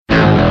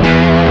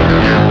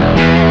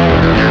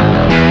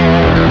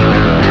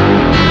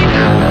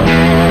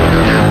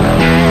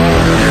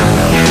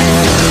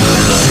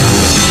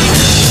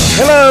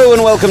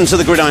Hello and welcome to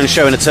the Gridiron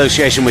Show in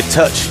association with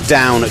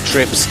Touchdown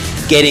Trips,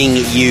 getting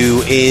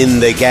you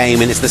in the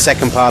game. And it's the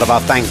second part of our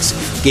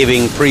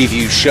Thanksgiving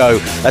preview show.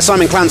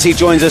 Simon Clancy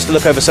joins us to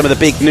look over some of the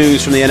big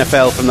news from the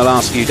NFL from the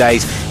last few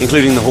days,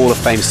 including the Hall of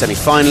Fame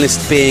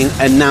semi-finalists being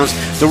announced,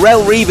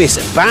 Darrelle Revis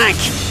back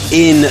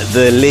in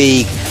the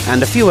league,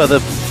 and a few other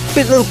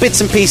little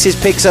bits and pieces,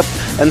 picks up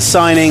and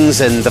signings,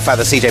 and the fact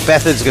that CJ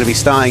Beathard's going to be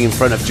starting in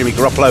front of Jimmy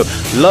Garoppolo.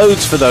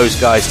 Loads for those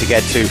guys to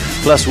get to.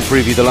 Plus, we'll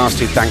preview the last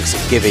two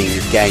Thanksgiving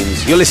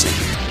games. You're listening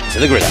to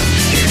The Gridiron.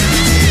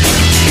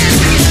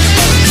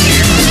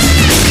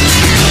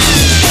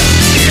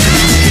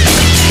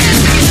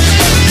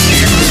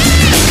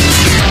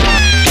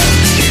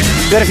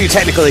 We had a few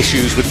technical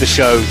issues with the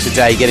show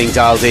today, getting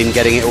dialed in,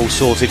 getting it all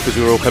sorted, because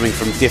we were all coming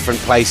from different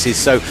places.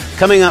 So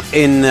coming up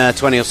in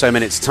 20 or so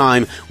minutes'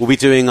 time, we'll be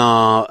doing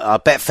our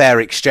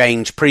Betfair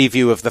Exchange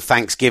preview of the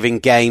Thanksgiving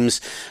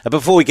games.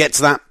 Before we get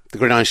to that, the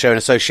Gridiron Show in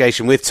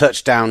association with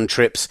Touchdown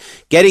Trips,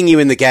 getting you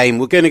in the game.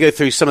 We're going to go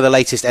through some of the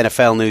latest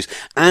NFL news.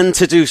 And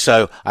to do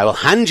so, I will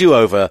hand you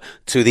over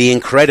to the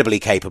incredibly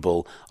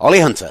capable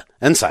Ollie Hunter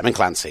and Simon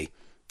Clancy.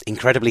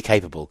 Incredibly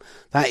capable.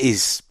 That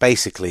is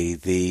basically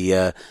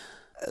the...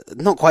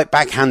 not quite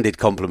backhanded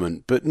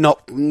compliment, but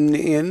not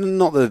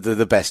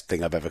the best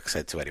thing I've ever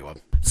said to anyone.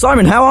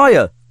 Simon, how are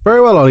you?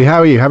 Very well, Ollie. How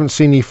are you? Haven't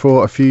seen you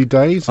for a few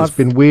days. It's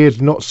been weird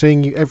not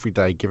seeing you every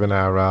day, given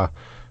our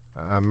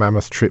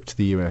mammoth trip to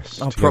the US.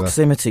 Our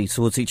proximity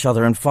towards each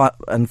other, and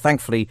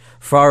thankfully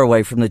far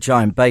away from the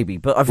giant baby.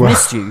 But I've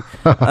missed you,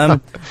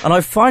 and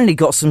I finally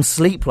got some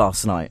sleep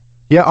last night.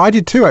 Yeah, I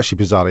did too,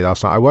 actually, bizarrely,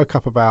 last night. I woke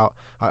up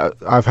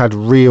I've had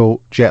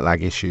real jet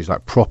lag issues,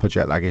 like proper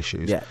jet lag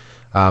issues. Yeah.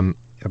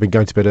 I've been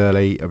going to bed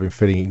early, I've been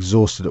feeling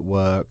exhausted at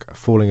work,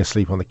 falling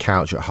asleep on the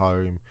couch at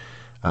home,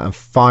 and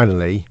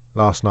finally,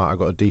 last night I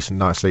got a decent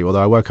night's sleep,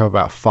 although I woke up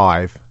about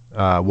 5,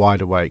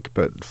 wide awake,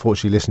 but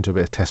fortunately listened to a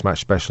bit of Test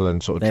Match Special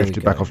and sort of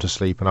drifted back off to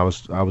sleep, and I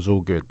was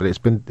all good. But it's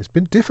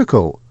been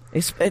difficult.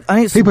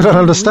 People don't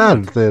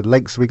understand the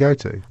lengths we go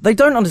to. They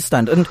don't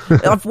understand. And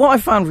what I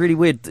found really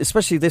weird,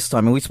 especially this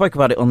time, and we spoke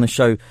about it on the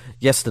show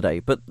yesterday,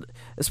 but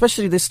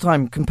especially this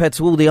time compared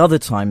to all the other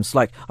times,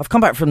 like I've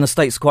come back from the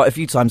States quite a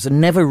few times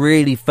and never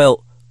really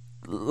felt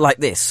like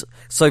this.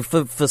 So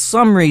for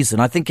some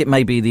reason, I think it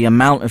may be the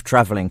amount of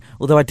travelling,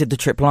 although I did the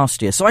trip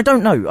last year. So I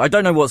don't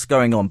know what's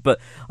going on, but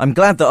I'm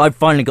glad that I've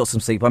finally got some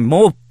sleep. I'm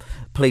more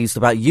pleased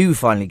about you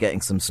finally getting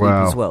some sleep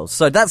as well.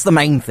 So that's the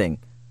main thing.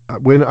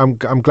 I'm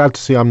glad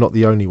to see I'm not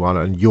the only one,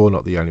 and you're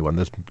not the only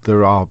one.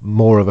 There are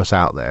more of us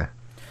out there.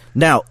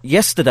 Now,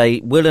 yesterday,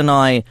 Will and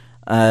I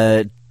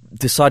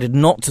decided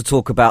not to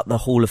talk about the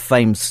Hall of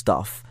Fame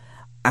stuff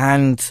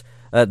and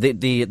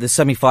the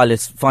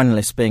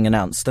semi-finalists being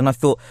announced. And I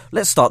thought,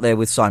 let's start there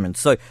with Simon.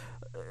 So,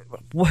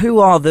 who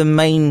are the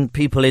main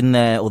people in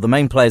there, or the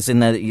main players in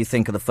there that you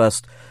think are the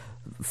first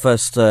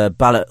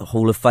ballot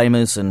Hall of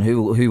Famers, and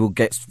who will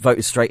get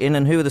voted straight in,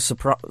 and who are the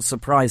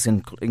surprise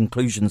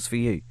inclusions for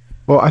you?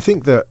 Well, I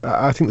think the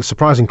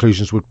surprise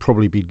inclusions would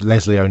probably be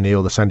Leslie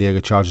O'Neal, the San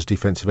Diego Chargers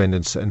defensive end,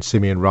 and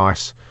Simeon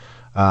Rice.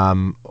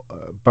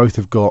 Both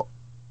have got,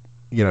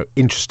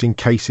 interesting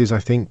cases, I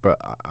think, but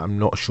I'm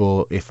not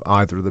sure if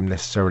either of them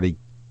necessarily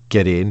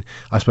get in.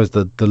 I suppose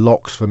the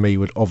locks for me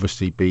would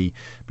obviously be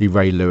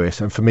Ray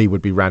Lewis, and for me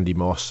would be Randy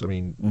Moss. I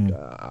mean,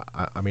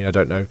 I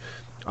don't know.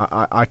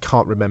 I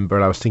can't remember,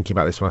 and I was thinking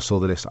about this when I saw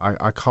the list.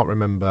 I can't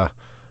remember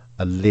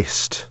a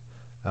list.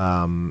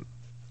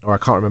 Or I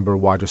can't remember a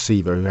wide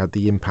receiver who had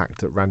the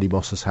impact that Randy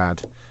Moss has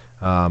had.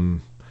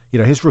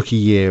 His rookie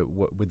year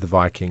with the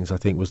Vikings, I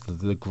think, was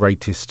the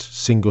greatest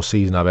single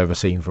season I've ever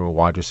seen from a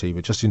wide receiver,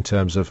 just in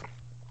terms of,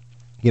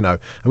 and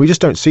we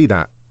just don't see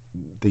that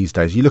these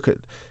days. You look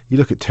at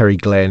Terry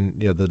Glenn,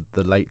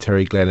 the late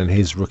Terry Glenn, and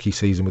his rookie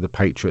season with the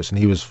Patriots, and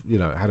he was,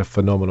 had a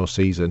phenomenal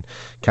season,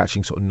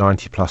 catching sort of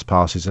 90 plus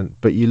passes.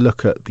 But you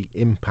look at the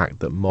impact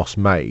that Moss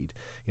made,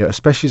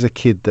 especially as a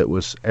kid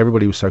that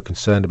everybody was so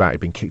concerned about.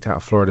 He'd been kicked out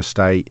of Florida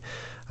State.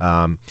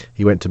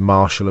 He went to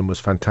Marshall and was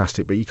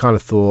fantastic, but you kind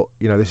of thought,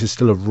 this is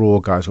still a raw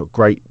guy. He's got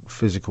great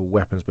physical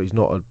weapons, but he's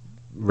not a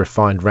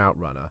refined route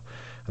runner.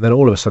 And then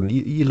all of a sudden,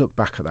 you look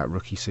back at that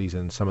rookie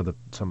season, some of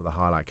the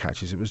highlight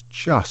catches. It was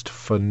just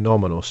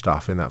phenomenal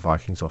stuff in that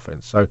Vikings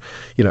offense. So,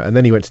 and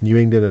then he went to New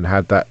England and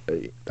had that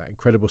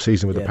incredible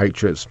season with the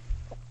Patriots,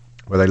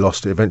 where they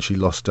eventually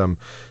lost, to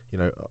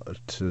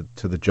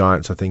the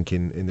Giants. I think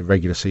in the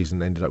regular season,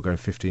 they ended up going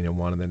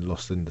 15-1 and then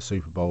lost in the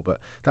Super Bowl. But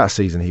that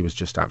season, he was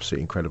just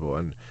absolutely incredible.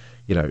 And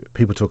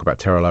people talk about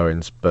Terrell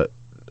Owens, but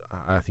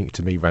I think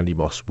to me, Randy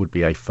Moss would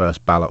be a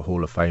first ballot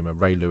Hall of Famer.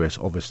 Ray Lewis,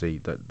 obviously,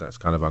 that's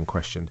kind of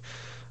unquestioned.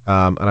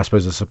 And I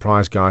suppose the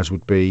surprise guys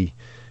would be,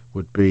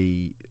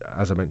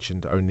 as I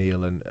mentioned,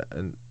 O'Neal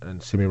and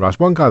Simeon Rice.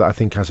 One guy that I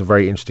think has a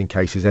very interesting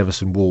case is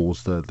Everson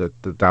Walls, the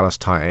Dallas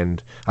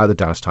the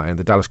Dallas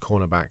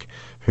cornerback,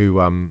 who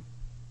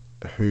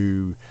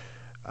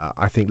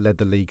I think led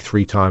the league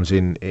 3 times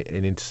in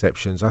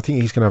interceptions. I think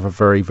he's going to have a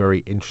very, very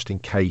interesting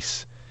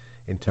case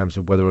in terms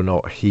of whether or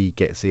not he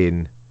gets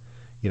in,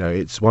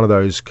 It's one of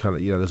those kind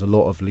of, there's a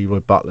lot of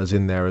Leroy Butlers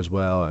in there as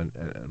well,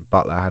 and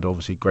Butler had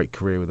obviously a great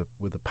career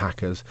with the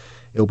Packers.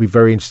 It'll be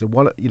very interesting.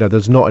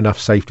 There's not enough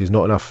safeties,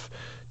 not enough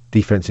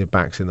defensive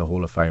backs in the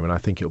Hall of Fame, and I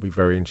think it'll be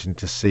very interesting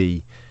to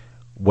see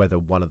whether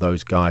one of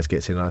those guys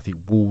gets in. And I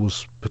think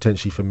Walls,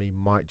 potentially for me,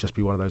 might just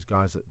be one of those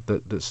guys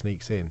that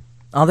sneaks in.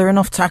 Are there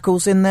enough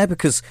tackles in there?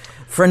 Because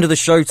friend of the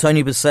show,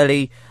 Tony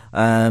Baselli,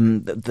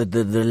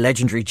 the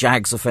legendary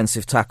Jags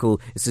offensive tackle,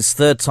 it's his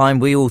third time.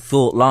 We all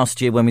thought last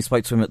year when we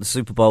spoke to him at the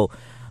Super Bowl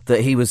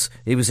that he was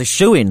a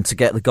shoo-in to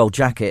get the gold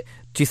jacket.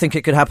 Do you think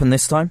it could happen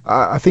this time?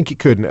 I think it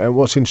could. And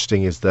what's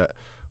interesting is that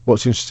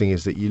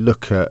you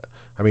look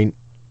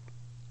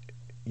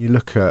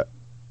at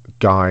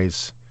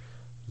guys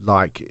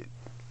like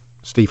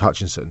Steve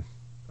Hutchinson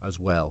as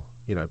well.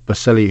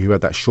 Baselli, who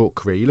had that short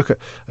career. You look at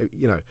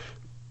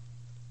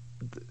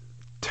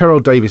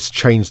Terrell Davis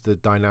changed the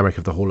dynamic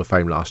of the Hall of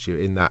Fame last year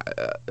in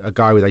that a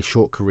guy with a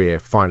short career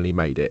finally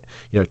made it.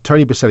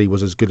 Tony Baselli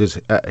was as good as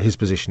at his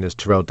position as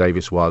Terrell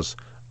Davis was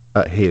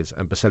at his,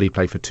 and Baselli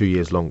played for 2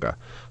 years longer.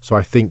 So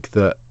I think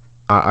that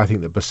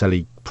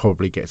Baselli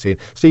probably gets in.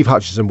 Steve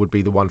Hutchinson would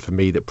be the one for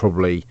me that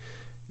probably,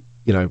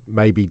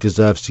 maybe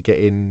deserves to get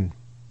in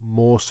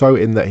more so,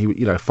 in that he,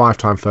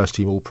 5-time first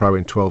team All-Pro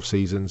in 12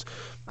 seasons.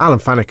 Alan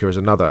Faneca is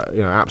another,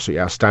 absolutely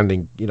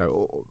outstanding.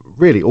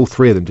 Really, all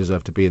three of them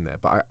deserve to be in there.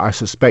 But I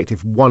suspect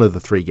if one of the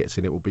three gets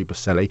in, it will be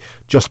Baselli,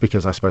 just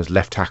because I suppose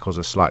left tackles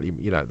are slightly,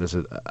 there's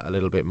a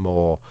little bit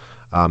more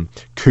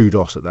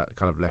kudos at that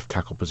kind of left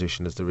tackle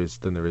position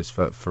than there is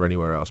for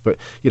anywhere else. But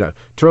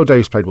Terrell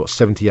Davis played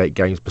 78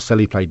 games.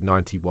 Baselli played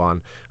 91,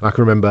 and I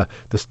can remember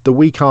the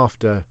week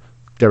after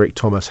Derek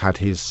Thomas had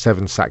his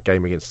 7-sack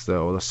game the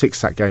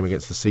 6-sack game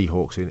against the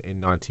Seahawks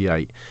in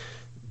 98.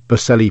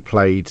 Baselli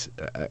played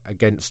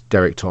against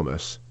Derek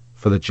Thomas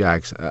for the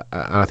Jags, and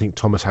I think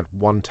Thomas had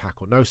 1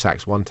 tackle, no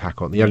sacks, 1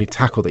 tackle. And the only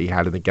tackle that he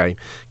had in the game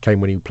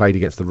came when he played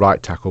against the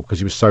right tackle, because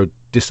he was so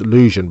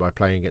disillusioned by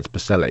playing against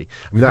Baselli.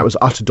 I mean, that was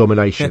utter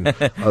domination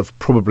of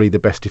probably the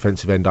best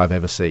defensive end I've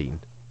ever seen.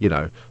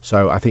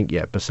 So I think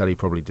Baselli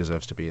probably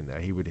deserves to be in there.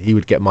 He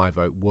would get my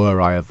vote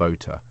were I a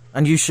voter.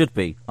 And you should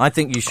be. I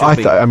think you should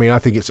be. I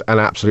think it's an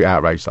absolute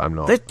outrage that I'm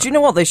not. Do you know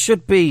what? There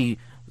should be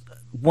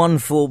one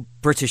for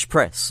British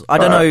press. I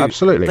don't know.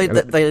 Absolutely.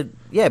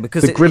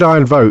 Because the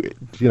gridiron vote,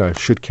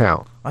 should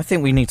count. I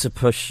think we need to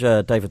push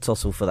David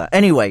Tossell for that.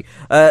 Anyway,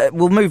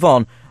 we'll move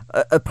on.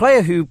 A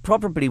player who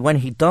probably, when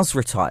he does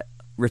retire,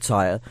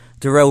 Darrelle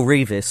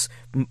Revis,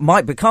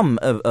 might become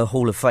a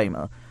Hall of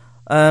Famer.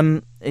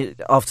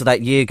 After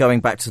that year going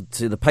back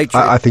to the Patriots.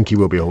 I think he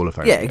will be a Hall of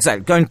Famer. Yeah,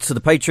 exactly. Going to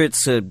the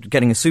Patriots,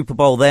 getting a Super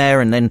Bowl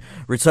there, and then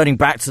returning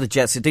back to the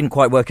Jets. It didn't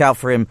quite work out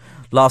for him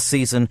last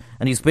season,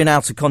 and he's been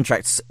out of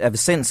contracts ever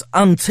since,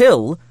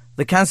 until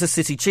the Kansas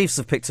City Chiefs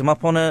have picked him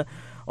up on a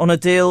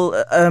deal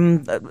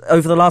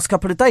over the last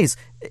couple of days.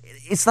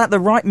 Is that the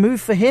right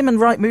move for him and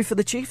right move for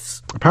the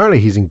Chiefs? Apparently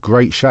he's in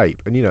great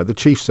shape, and the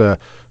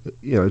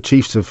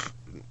Chiefs have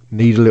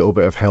need a little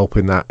bit of help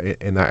in that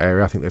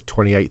area. I think they're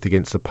 28th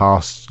against the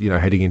pass,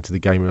 heading into the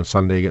game on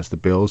Sunday against the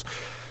Bills.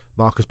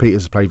 Marcus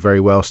Peters has played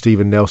very well.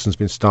 Steven Nelson's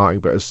been starting,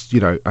 but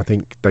I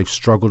think they've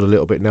struggled a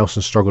little bit.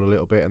 Nelson struggled a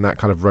little bit, and that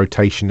kind of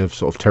rotation of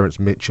sort of Terrence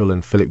Mitchell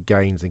and Philip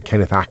Gaines and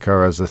Kenneth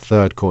Acker as a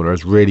third corner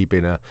has really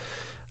been an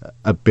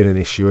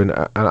issue. And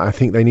I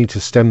think they need to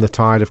stem the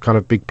tide of kind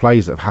of big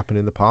plays that have happened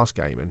in the pass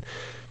game. And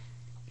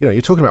you're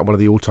talking about one of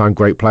the all-time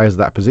great players at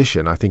that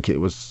position. I think it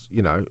was,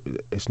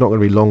 it's not going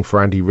to be long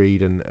for Andy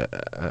Reid and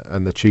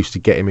the Chiefs to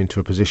get him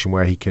into a position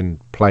where he can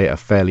play at a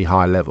fairly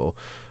high level.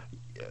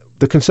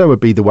 The concern would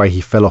be the way he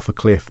fell off a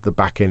cliff at the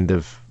back end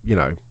of,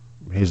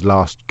 his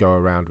last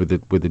go-around with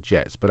the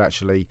Jets. But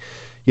actually,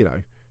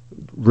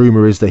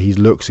 rumour is that he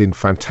looks in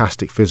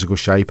fantastic physical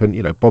shape.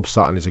 And, Bob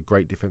Sutton is a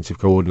great defensive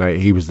coordinator.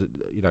 He was,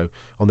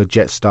 on the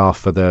Jets staff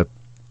for the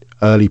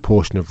early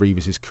portion of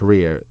Revis's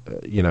career,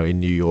 in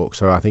New York.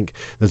 So I think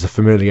there's a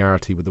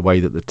familiarity with the way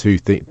that the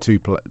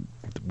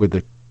with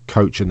the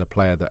coach and the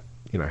player, that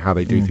how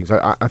they do things.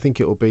 I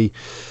think it will be,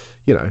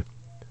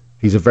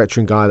 he's a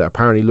veteran guy that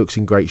apparently looks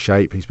in great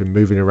shape. He's been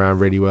moving around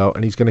really well,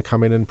 and he's going to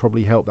come in and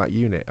probably help that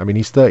unit. I mean,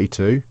 he's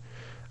 32,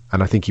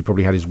 and I think he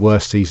probably had his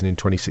worst season in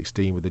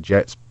 2016 with the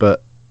Jets.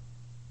 But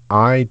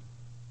I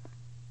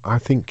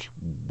think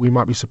we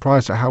might be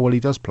surprised at how well he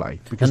does play,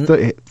 because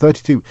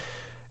 32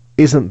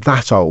 isn't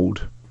that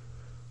old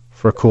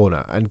for a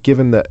corner, and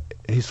given that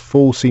his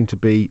falls seem to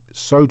be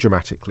so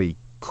dramatically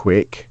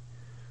quick,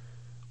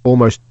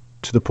 almost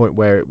to the point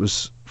where it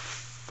was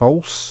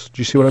false.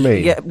 Do you see what I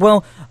mean? Yeah,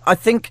 well, I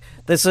think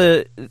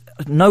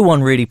no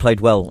one really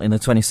played well in the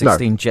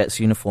 2016 Jets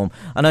uniform,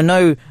 and I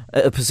know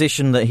at a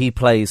position that he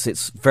plays,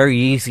 it's very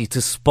easy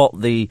to spot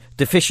the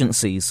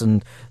deficiencies,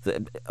 and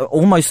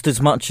almost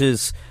as much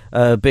as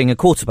being a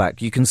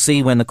quarterback, you can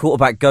see when the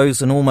quarterback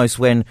goes, and almost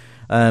when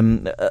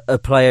a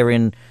player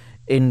in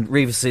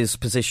Revis's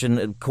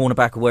position,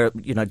 cornerback, or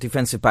where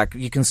defensive back,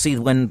 you can see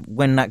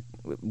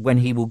when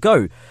he will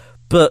go.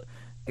 But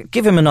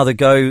give him another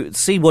go,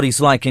 see what he's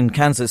like in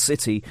Kansas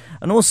City.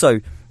 And also,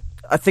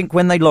 I think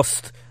when they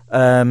lost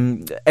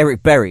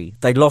Eric Berry.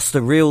 They lost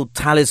a real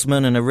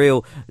talisman and a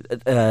real,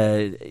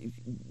 a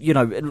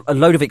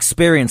load of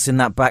experience in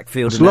that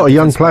backfield. There's a lot of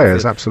young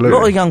players, absolutely. A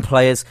lot of young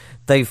players.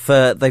 They've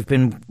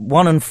been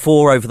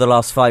 1-4 over the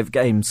last 5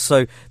 games,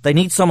 so they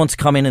need someone to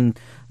come in and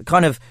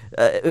kind of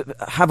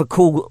have a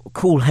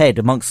cool head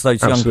amongst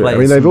those young players. I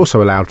mean, they've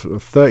also allowed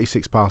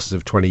 36 passes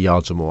of 20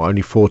 yards or more.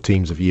 Only 4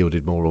 teams have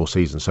yielded more all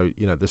season, so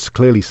there's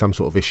clearly some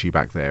sort of issue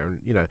back there.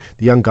 And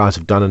the young guys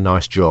have done a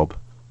nice job,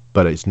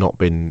 but it's not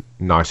been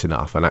nice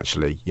enough. And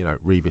actually,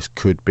 Revis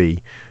could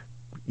be,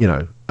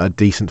 a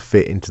decent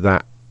fit into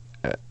that.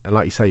 And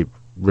like you say,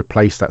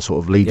 replace that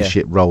sort of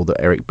leadership role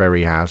that Eric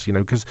Berry has.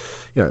 Because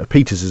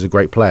Peters is a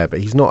great player, but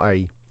he's not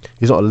a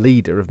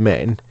leader of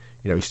men.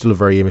 He's still a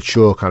very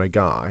immature kind of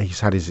guy. He's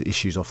had his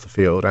issues off the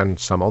field and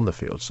some on the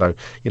field. So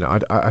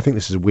I think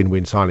this is a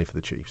win-win signing for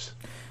the Chiefs.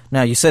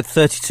 Now, you said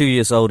 32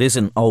 years old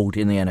isn't old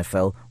in the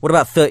NFL. What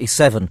about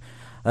 37?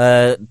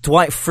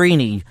 Dwight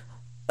Freeney,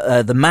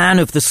 the man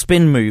of the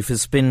spin move,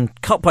 has been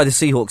cut by the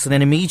Seahawks and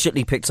then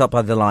immediately picked up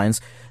by the Lions.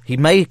 He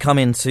may come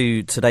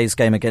into today's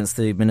game against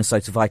the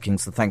Minnesota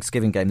Vikings, the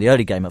Thanksgiving game, the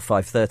early game at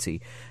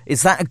 5:30.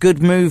 Is that a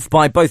good move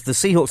by both the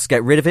Seahawks to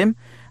get rid of him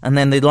and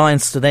then the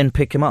Lions to then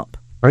pick him up?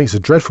 I think it's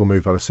a dreadful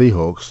move by the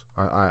Seahawks.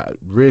 I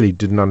really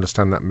didn't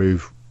understand that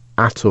move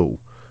at all.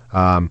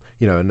 And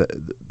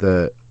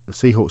the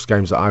Seahawks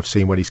games that I've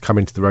seen when he's come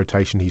into the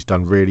rotation, he's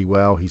done really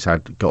well. He's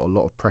got a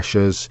lot of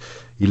pressures.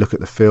 You look at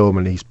the film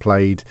and he's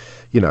played,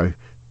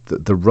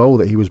 the role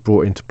that he was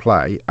brought into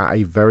play at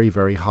a very,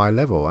 very high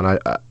level. And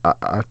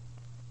I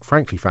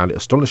frankly found it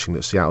astonishing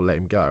that Seattle let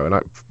him go.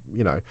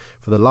 And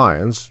for the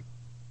Lions,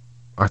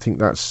 I think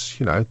that's,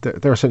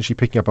 they're essentially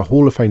picking up a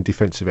Hall of Fame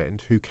defensive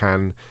end who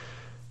can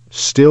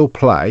still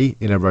play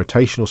in a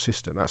rotational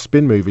system. That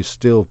spin move is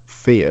still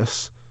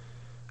fierce.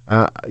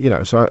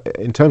 So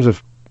in terms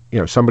of,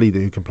 somebody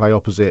who can play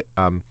opposite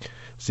Ziggy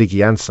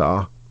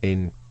Ansah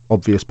in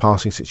obvious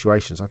passing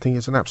situations, I think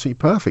it's an absolutely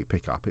perfect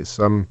pickup. It's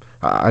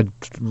I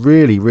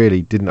really,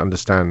 really didn't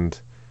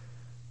understand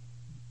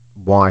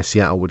why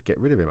Seattle would get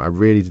rid of him. I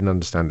really didn't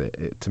understand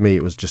it. To me,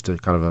 it was just a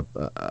kind of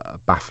a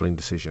baffling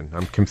decision.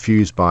 I'm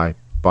confused by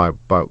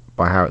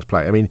how it's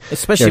played. I mean,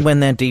 especially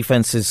when their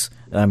defense is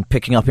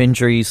picking up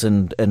injuries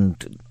and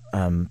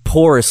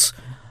porous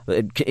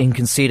in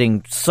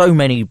conceding so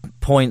many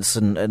points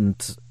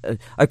and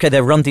okay,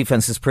 their run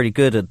defense is pretty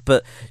good,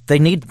 but they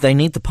need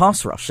the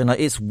pass rush, and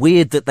it's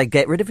weird that they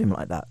get rid of him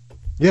like that.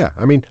 Yeah,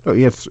 I mean, look,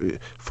 he had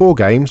 4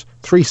 games,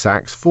 3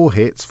 sacks, 4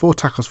 hits, 4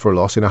 tackles for a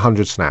loss in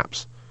 100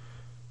 snaps.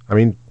 I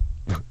mean,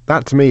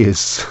 that to me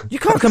is you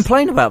can't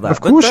complain about that.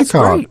 Of course you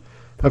can't. Great.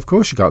 Of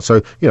course you can't.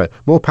 So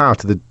more power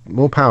to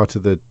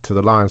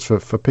the Lions for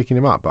picking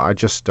him up. But I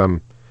just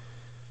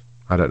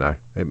I don't know.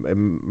 It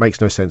makes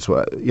no sense.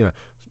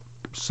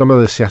 Some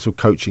of the Seattle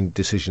coaching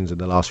decisions in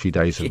the last few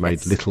days have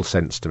made little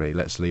sense to me.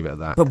 Let's leave it at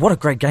that. But what a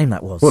great game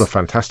that was. What a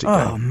fantastic game.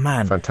 Oh,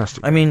 man.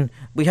 Fantastic. I mean,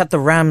 we had the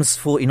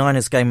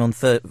Rams-49ers game on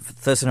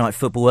Thursday Night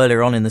Football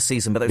earlier on in the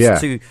season, but there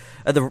was 2...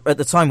 At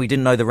the time, we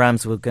didn't know the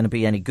Rams were going to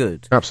be any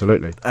good.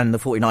 Absolutely. And the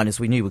 49ers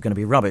we knew were going to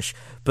be rubbish.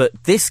 But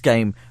this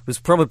game was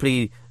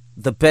probably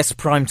the best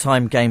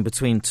primetime game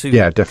between two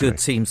good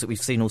teams that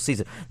we've seen all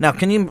season. Now,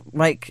 can you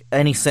make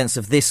any sense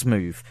of this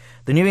move?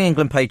 The New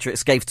England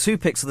Patriots gave 2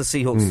 picks to the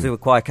Seahawks to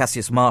acquire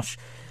Cassius Marsh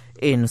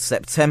in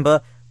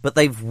September, but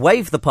they've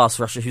waived the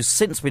pass rusher who's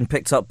since been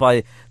picked up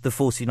by the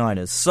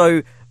 49ers.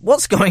 So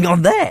what's going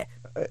on there?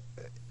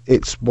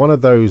 It's one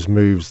of those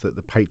moves that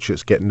the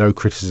Patriots get no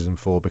criticism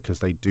for because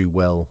they do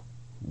well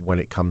when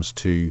it comes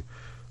to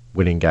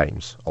winning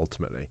games,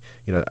 ultimately.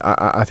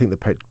 I think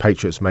the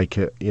Patriots make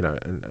it,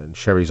 and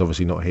Sherry's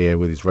obviously not here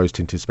with his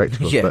rose-tinted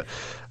spectacles, but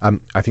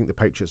I think the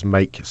Patriots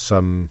make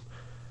some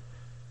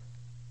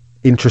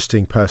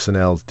interesting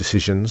personnel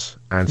decisions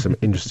and some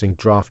interesting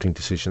drafting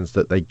decisions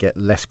that they get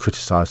less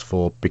criticised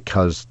for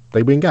because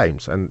they win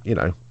games. And,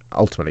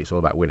 ultimately it's all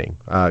about winning.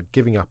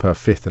 Giving up a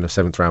 5th and a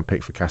 7th round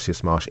pick for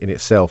Cassius Marsh in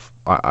itself,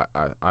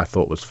 I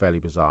thought was fairly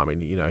bizarre. I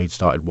mean, he'd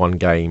started 1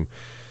 game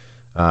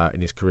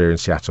in his career in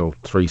Seattle,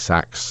 3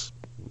 sacks,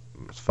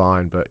 it's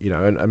fine, but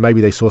and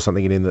maybe they saw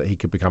something in him that he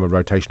could become a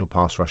rotational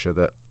pass rusher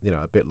that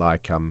a bit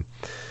like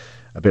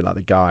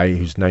the guy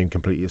whose name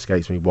completely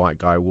escapes me, white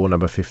guy, wore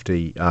number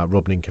 50,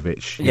 Rob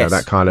Ninkovich.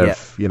 That kind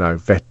of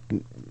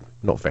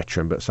not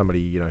veteran, but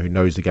somebody who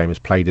knows the game, has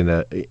played in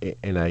an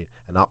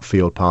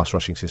upfield pass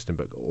rushing system,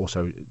 but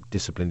also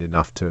disciplined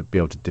enough to be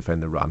able to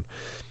defend the run.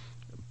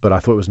 But I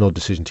thought it was an odd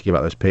decision to give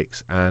out those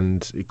picks,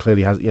 and it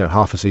clearly has.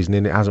 Half a season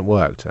in, it hasn't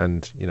worked,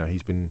 and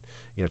he's been.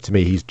 To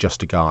me, he's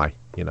just a guy.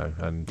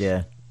 And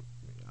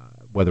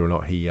whether or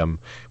not he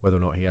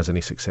has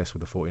any success with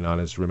the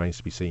 49ers remains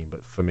to be seen.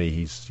 But for me,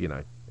 he's.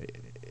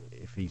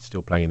 If he's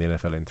still playing in the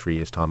NFL in 3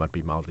 years' time, I'd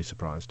be mildly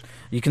surprised.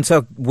 You can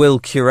tell Will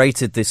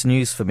curated this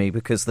news for me,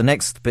 because the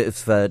next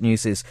bit of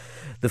news is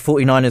the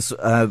 49ers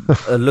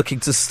are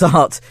looking to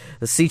start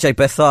CJ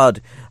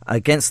Beathard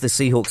against the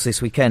Seahawks this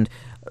weekend.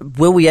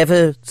 Will we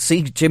ever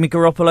see Jimmy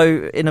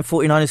Garoppolo in a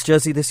 49ers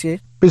jersey this year?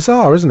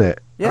 Bizarre, isn't it?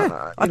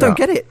 Yeah, I don't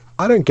get it.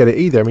 I don't get it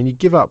either. I mean, you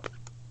give up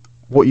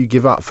what you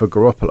give up for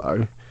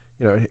Garoppolo,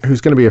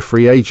 who's going to be a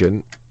free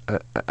agent,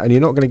 and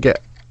you're not going to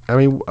get. I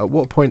mean, at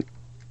what point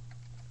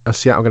are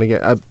Seattle going to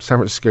get San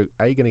Francisco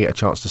A going to get a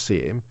chance to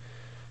see him?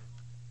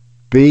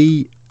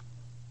 B,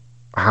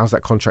 how's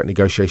that contract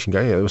negotiation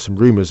going? There were some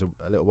rumours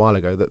a little while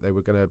ago that they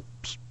were going to,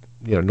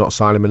 not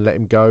sign him and let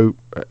him go.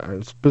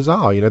 It's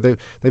bizarre.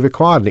 They've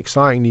acquired an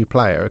exciting new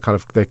player, kind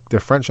of their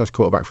franchise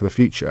quarterback for the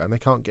future, and they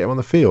can't get him on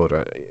the field.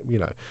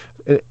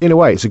 In a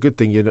way, it's a good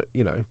thing.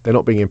 They're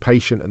not being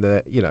impatient, and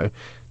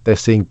they're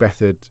seeing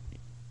Beathard,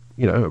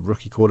 a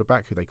rookie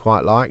quarterback who they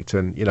quite liked,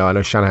 and I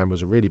know Shanahan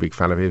was a really big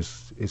fan of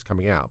his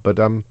coming out, but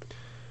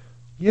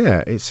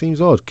it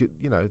seems odd,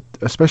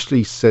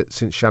 especially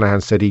since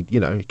Shanahan said he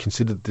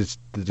considered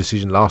the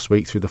decision last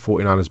week through the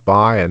 49ers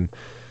bye, and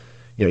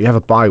you have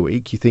a bye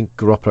week, you think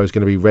Garoppolo's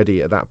going to be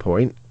ready at that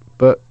point,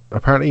 but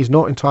apparently he's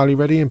not entirely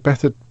ready, and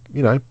Beathard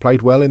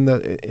played well in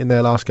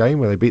their last game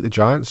where they beat the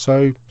Giants,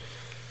 so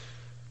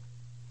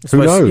who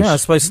knows? Yeah, I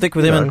suppose stick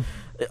with him. And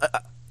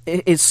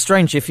it's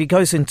strange if he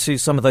goes into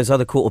some of those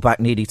other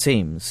quarterback needy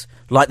teams,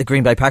 like the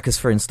Green Bay Packers,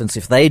 for instance.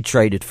 If they'd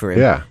traded for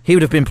him, he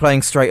would have been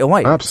playing straight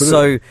away.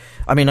 Absolutely. So,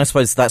 I mean, I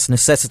suppose that's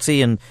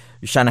necessity, and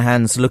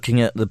Shanahan's looking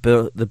at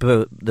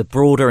the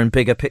broader and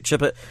bigger picture.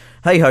 But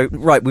hey ho,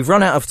 right, we've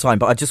run out of time.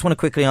 But I just want to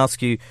quickly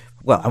ask you.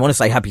 Well, I want to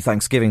say Happy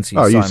Thanksgiving to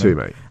you, Simon. You too,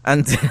 mate.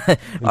 And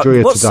enjoy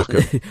your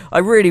turducken. I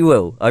really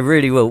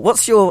will.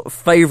 What's your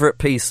favourite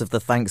piece of the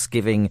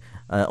Thanksgiving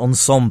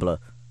ensemble?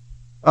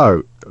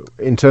 Oh,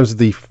 in terms of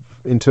the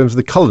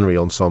culinary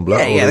ensemble.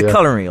 The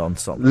culinary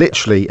ensemble.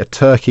 Literally, a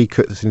turkey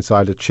cooked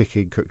inside a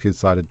chicken, cooked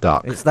inside a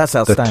duck. That's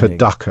outstanding.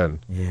 The turducken.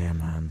 Yeah,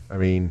 man. I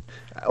mean,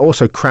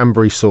 also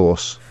cranberry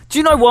sauce. Do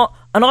you know what?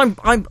 And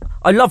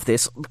I love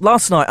this.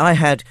 Last night I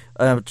had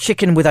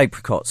chicken with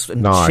apricots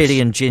and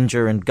chili and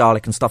ginger and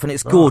garlic and stuff, and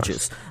it's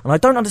gorgeous. And I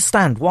don't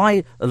understand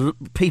why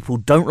people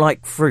don't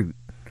like fruit.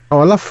 Oh,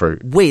 I love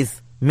fruit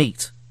with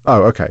meat.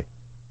 Oh, okay.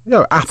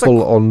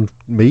 Apple on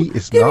meat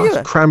is nice.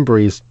 Yeah.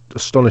 Cranberry is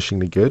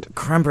astonishingly good.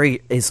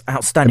 Cranberry is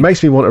outstanding. It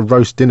makes me want a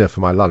roast dinner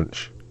for my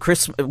lunch.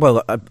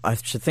 Well, I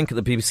should think at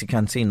the BBC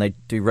canteen they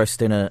do roast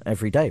dinner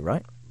every day,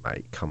 right?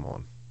 Mate, come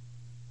on.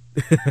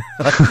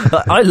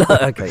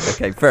 Okay,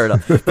 fair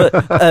enough.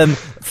 But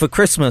for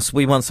Christmas,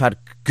 we once had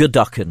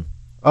Geducken.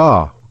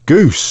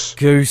 Goose.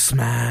 Goose,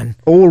 man.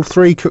 All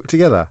three cooked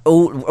together?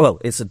 Well,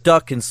 it's a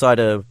duck inside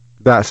a...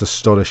 That's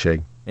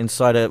astonishing.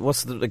 Inside a...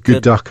 What's the...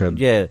 Geducken.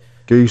 Yeah.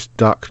 Goose,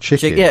 duck,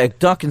 chicken. Yeah, a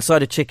duck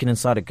inside a chicken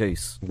inside a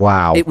goose.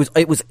 Wow. It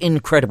was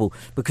incredible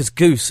because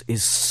goose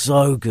is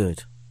so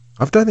good.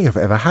 I don't think I've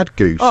ever had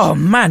goose. Oh,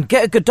 man,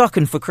 get a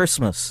Geducken for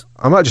Christmas.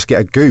 I might just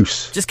get a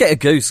goose. Just get a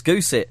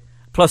goose it.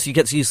 Plus, you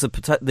get to use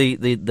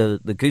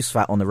the goose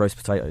fat on the roast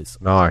potatoes.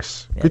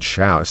 Nice. Yeah. Good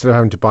shout. Instead of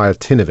having to buy a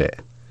tin of it.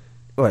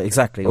 Well,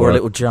 exactly. Or a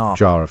little jar.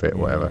 Jar of it,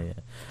 whatever. Yeah.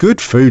 Good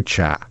food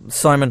chat.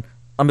 Simon,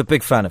 I'm a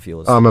big fan of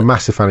yours. I'm a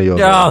massive fan of yours.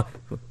 Yeah.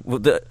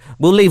 We'll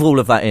leave all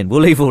of that in.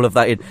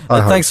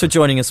 Thanks for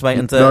joining us, mate.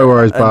 And, no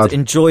worries, bud.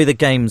 Enjoy the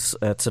games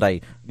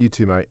today. You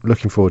too, mate.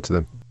 Looking forward to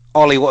them.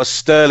 Ollie, what a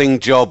sterling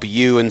job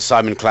you and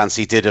Simon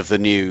Clancy did of the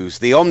news.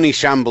 The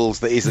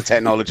omni-shambles that is the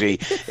technology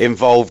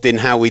involved in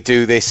how we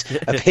do this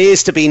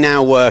appears to be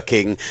now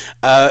working.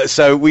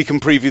 So we can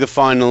preview the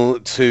final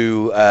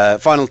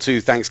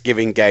two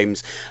Thanksgiving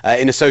games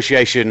in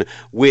association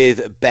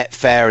with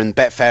Betfair and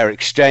Betfair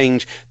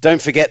Exchange. Don't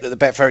forget that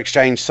the Betfair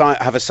Exchange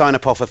have a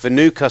sign-up offer for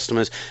new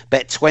customers.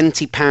 Bet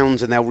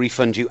 £20 and they'll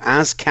refund you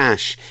as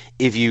cash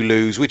if you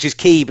lose, which is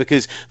key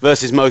because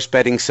versus most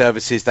betting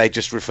services, they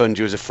just refund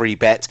you as a free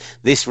bet.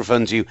 This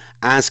refunds you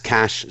as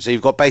cash. So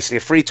you've got basically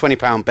a free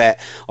 £20 bet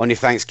on your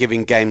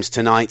Thanksgiving games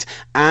tonight.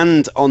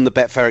 And on the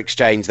Betfair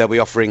Exchange, they'll be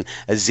offering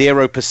a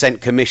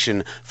 0%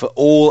 commission for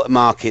all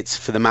markets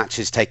for the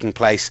matches taking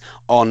place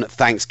on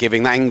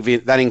Thanksgiving.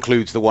 That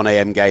includes the 1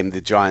 a.m. game, the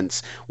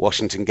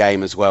Giants-Washington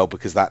game as well,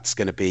 because that's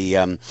going to be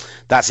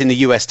that's in the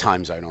US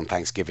time zone on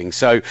Thanksgiving.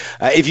 So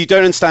if you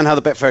don't understand how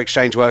the Betfair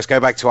Exchange works, go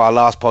back to our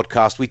last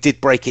podcast. We did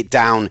break it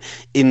down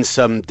in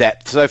some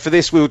depth. So for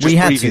this, we'll just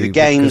preview the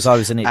games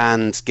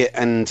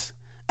and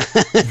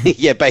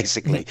yeah,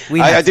 basically.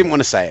 I didn't want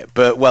to say it,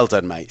 but well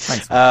done, mate.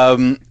 Thanks,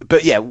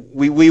 but yeah,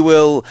 we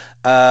will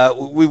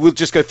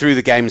just go through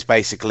the games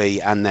basically,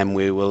 and then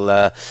we'll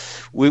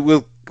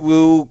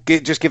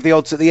just give the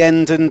odds at the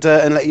end and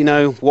let you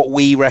know what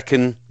we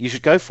reckon you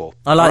should go for.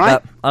 I like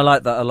that. I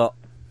like that a lot.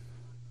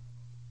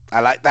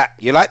 I like that.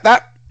 You like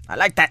that? I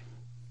like that.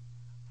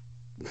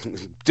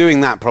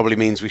 Doing that probably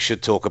means we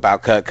should talk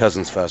about Kirk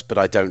Cousins first, but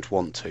I don't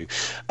want to.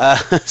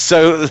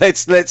 So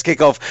let's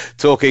kick off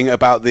talking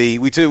about we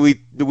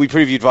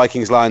previewed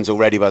Vikings Lions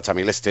already. By the time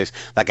you listen to this,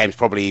 that game's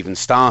probably even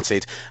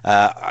started.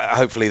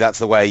 Hopefully that's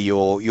the way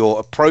you're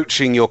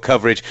approaching your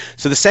coverage.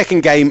 So the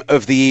second game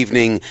of the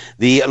evening,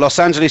 the Los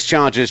Angeles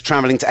Chargers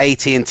traveling to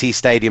AT&T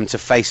Stadium to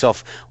face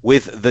off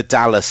with the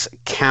Dallas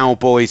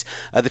Cowboys.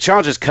 The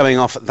Chargers coming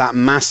off that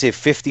massive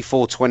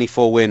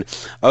 54-24 win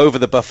over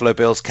the Buffalo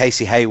Bills.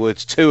 Casey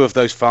Hayward's 2 of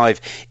those 5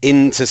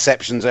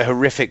 interceptions, a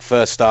horrific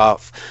first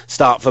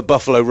start for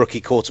Buffalo rookie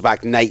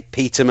quarterback Nate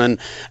Peterman.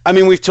 I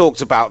mean, we've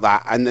talked about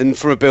that, and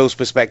from a Bills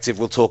perspective,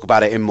 we'll talk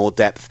about it in more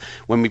depth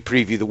when we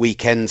preview the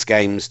weekend's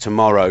games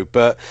tomorrow.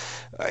 But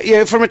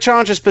from a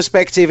Chargers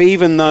perspective,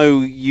 even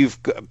though you've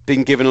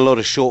been given a lot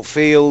of short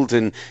field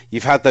and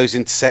you've had those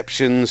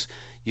interceptions,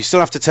 you still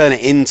have to turn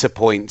it into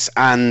points.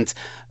 And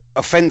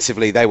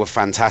offensively, they were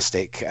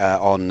fantastic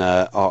on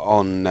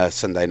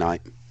Sunday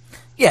night.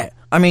 Yeah,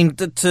 I mean,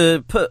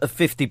 to put a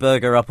 50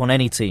 burger up on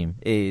any team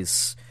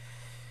is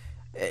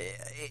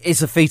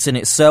a feat in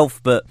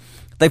itself, but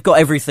they've got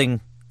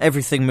everything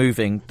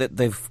moving.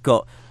 They've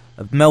got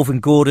Melvin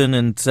Gordon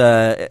and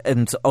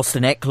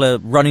Austin Eckler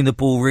running the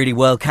ball really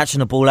well, catching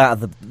the ball out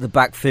of the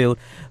backfield.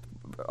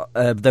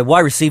 Their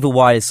wide receiver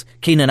wise,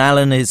 Keenan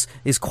Allen is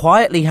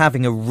quietly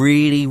having a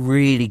really,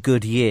 really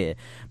good year,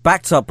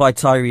 backed up by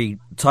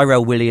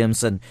Tyrell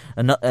Williams and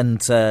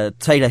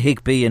Taylor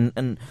Higbee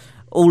and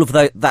all of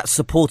that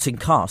supporting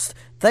cast.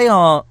 They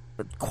are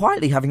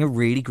quietly having a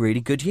really,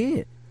 really good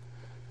year.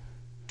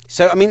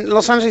 So, I mean,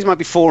 Los Angeles might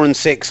be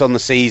 4-6 on the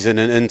season,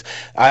 and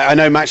I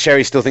know Matt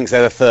Sherry still thinks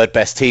they're the third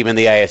best team in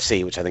the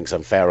AFC, which I think is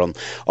unfair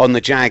on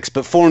the Jags,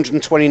 but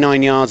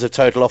 429 yards of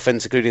total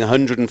offense, including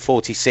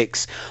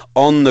 146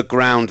 on the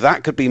ground.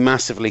 That could be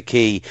massively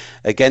key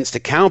against a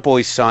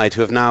Cowboys side who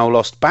have now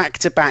lost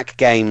back-to-back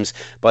games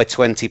by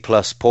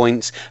 20-plus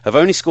points, have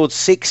only scored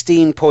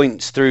 16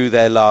 points through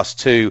their last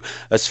two,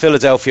 as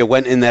Philadelphia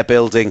went in their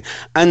building,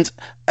 and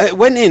it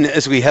went in,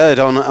 as we heard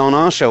on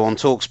our show on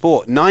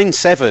TalkSport,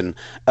 9-7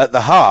 at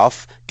the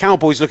half.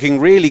 Cowboys looking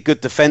really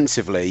good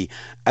defensively.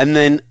 And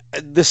then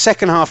the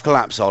second half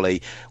collapse,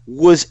 Ollie,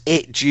 was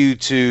it due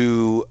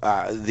to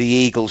the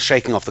Eagles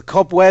shaking off the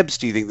cobwebs?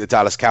 Do you think the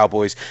Dallas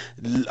Cowboys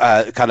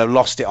kind of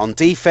lost it on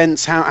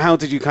defense? How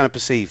did you kind of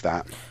perceive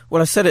that?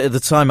 Well, I said it at the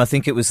time. I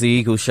think it was the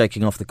Eagles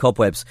shaking off the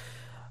cobwebs.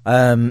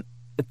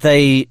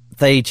 They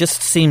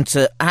just seemed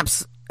to...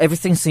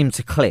 everything seemed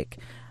to click.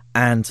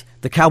 And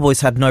the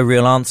Cowboys had no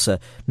real answer.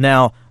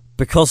 Now,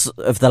 because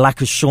of the lack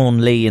of Sean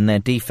Lee in their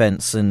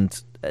defense,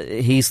 and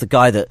he's the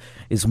guy that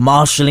is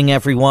marshalling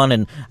everyone,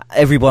 and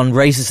everyone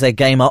raises their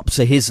game up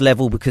to his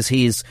level because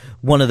he is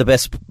one of the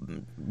best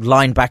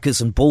linebackers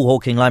and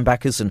ball-hawking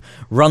linebackers and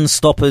run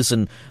stoppers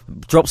and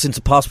drops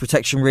into pass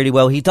protection really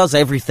well. He does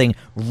everything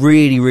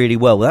really, really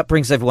well. That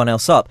brings everyone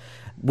else up.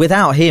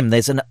 Without him,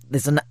 there's an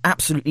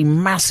absolutely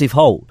massive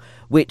hole,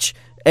 which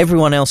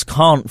everyone else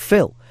can't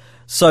fill.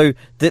 So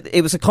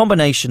it was a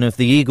combination of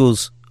the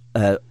Eagles'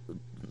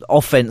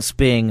 offense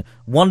being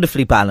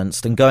wonderfully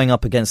balanced and going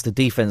up against the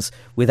defense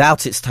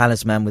without its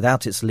talisman,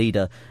 without its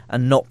leader,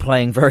 and not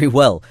playing very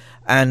well.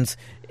 And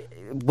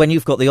when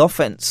you've got the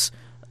offense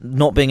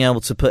not being able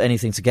to put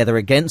anything together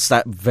against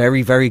that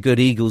very, very good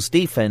Eagles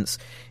defense,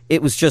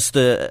 it was just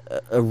a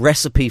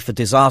recipe for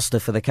disaster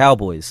for the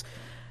Cowboys.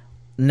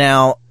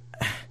 Now,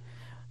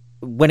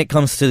 when it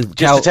comes to...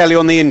 Just to tell you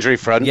on the injury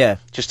front. Yeah.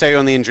 Just tell you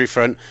on the injury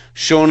front.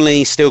 Sean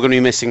Lee still going to be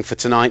missing for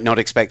tonight, not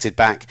expected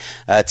back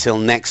till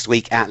next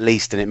week at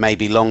least, and it may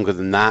be longer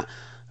than that.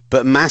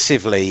 But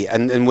massively,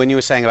 and when you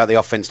were saying about the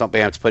offense not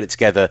being able to put it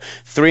together,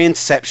 3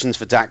 interceptions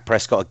for Dak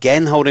Prescott,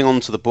 again holding on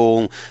to the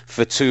ball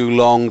for too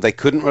long. They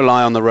couldn't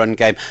rely on the run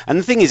game. And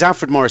the thing is,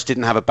 Alfred Morris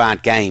didn't have a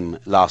bad game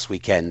last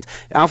weekend.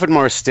 Alfred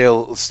Morris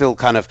still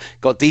kind of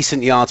got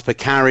decent yards per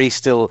carry,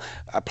 still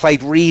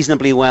played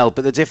reasonably well.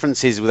 But the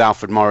difference is with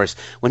Alfred Morris,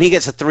 when he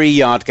gets a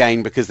 3-yard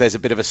gain because there's a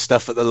bit of a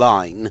stuff at the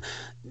line,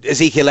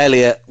 Ezekiel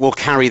Elliott will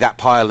carry that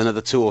pile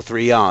another 2 or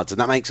 3 yards, and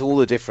that makes all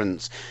the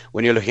difference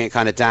when you're looking at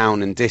kind of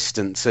down and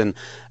distance. And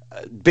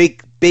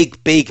big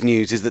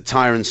news is that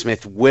Tyron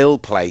Smith will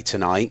play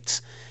tonight.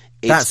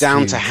 It's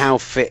down to how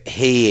fit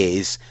he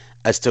is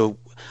as to...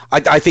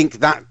 I think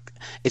that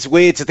it's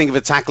weird to think of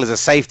a tackle as a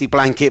safety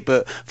blanket,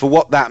 but for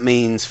what that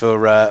means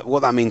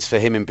for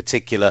him in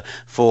particular,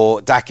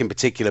 for Dak in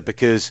particular,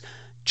 because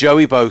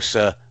Joey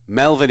Bosa,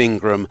 Melvin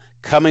Ingram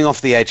coming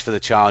off the edge for the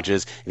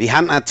Chargers. If he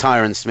hadn't had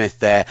Tyron Smith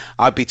there,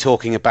 I'd be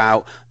talking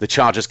about the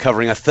Chargers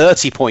covering a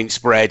 30-point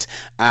spread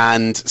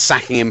and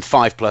sacking him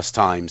 5+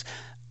 times.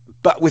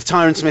 But with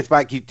Tyron Smith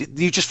back, you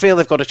just feel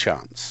they've got a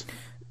chance.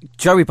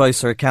 Joey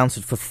Bosa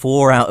accounted for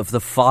 4 out of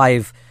the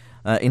 5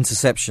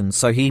 interceptions,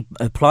 so he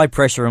applied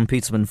pressure on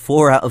Peterman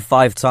 4 out of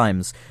 5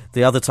 times.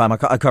 The other time, I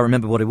can't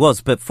remember what it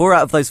was, but 4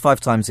 out of those 5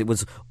 times, it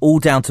was all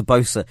down to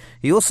Bosa.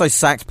 He also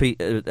sacked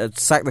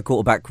the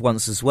quarterback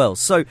once as well.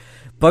 So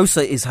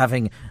Bosa is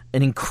having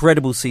an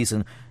incredible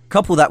season.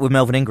 Couple that with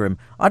Melvin Ingram,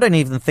 I don't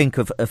even think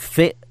of a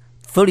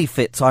fully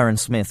fit Tyron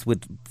Smith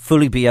would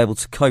fully be able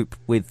to cope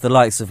with the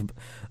likes of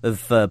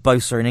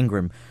Bosa and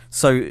Ingram.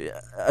 So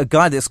a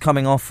guy that's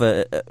coming off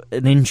an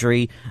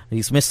injury,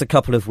 he's missed a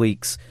couple of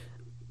weeks.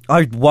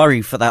 I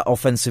worry for that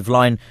offensive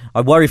line.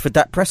 I worry for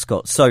Dak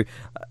Prescott. So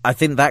I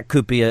think that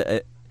could be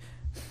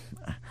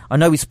I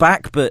know he's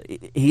back, but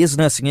he is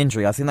nursing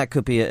injury. I think that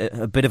could be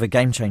a bit of a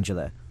game changer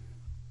there.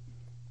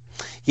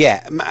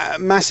 Yeah,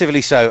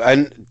 massively so.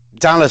 And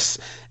Dallas,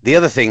 the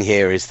other thing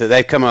here is that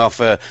they've come off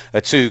a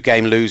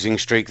 2-game losing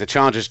streak. The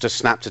Chargers just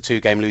snapped a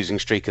 2-game losing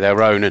streak of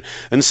their own.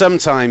 And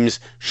sometimes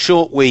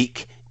short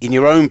week in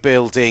your own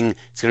building.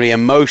 It's going to be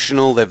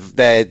emotional.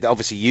 They're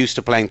obviously used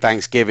to playing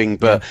Thanksgiving,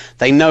 but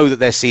they know that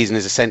their season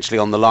is essentially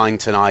on the line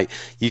tonight.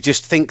 You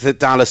just think that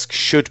Dallas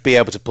should be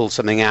able to pull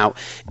something out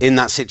in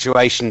that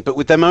situation. But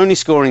with them only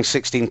scoring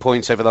 16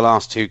 points over the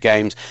last 2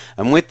 games,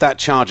 and with that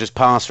Chargers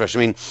pass rush, I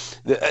mean,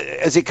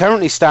 as it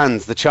currently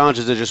stands, the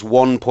Chargers are just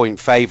 1-point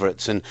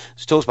favourites. And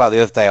as talked about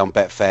the other day on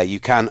Betfair, you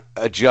can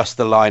adjust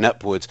the line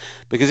upwards,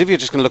 because if you're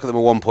just going to look at them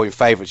as 1-point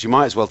favourites, you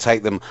might as well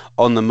take them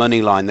on the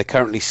money line. They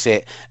currently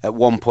sit at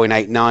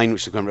 1.89,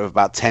 which is equivalent of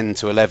about 10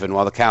 to 11,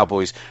 while the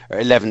Cowboys are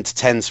 11 to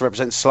 10, so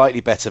represents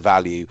slightly better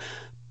value.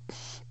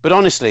 But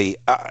honestly,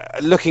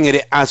 looking at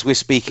it as we're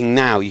speaking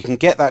now, you can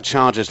get that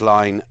Chargers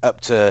line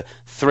up to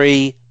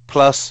 3+,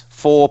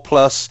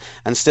 4+,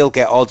 and still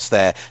get odds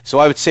there. So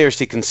I would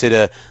seriously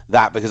consider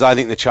that, because I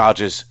think the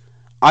Chargers,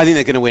 I think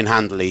they're going to win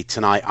handily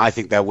tonight. I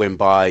think they'll win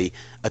by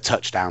a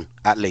touchdown,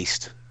 at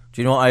least.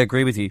 Do you know what? I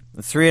agree with you.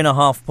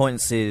 3.5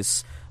 points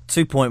is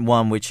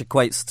 2.1, which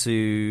equates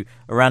to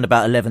around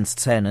about 11 to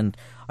 10, and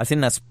I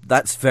think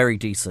that's very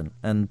decent.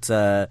 And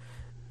the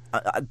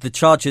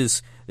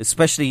Chargers,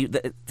 especially,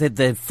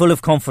 they're full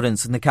of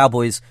confidence, and the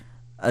Cowboys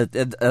are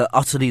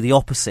utterly the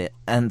opposite.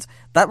 And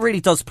that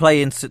really does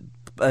play into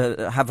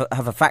have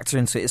a factor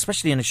into it,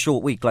 especially in a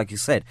short week, like you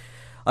said.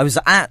 I was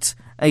at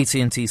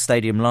AT&T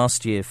Stadium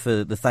last year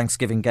for the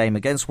Thanksgiving game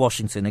against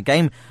Washington, a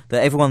game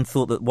that everyone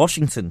thought that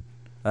Washington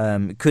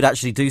could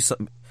actually do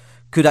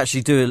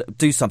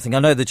something. I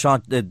know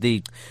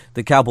the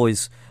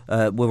Cowboys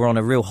were on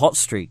a real hot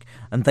streak,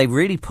 and they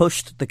really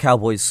pushed the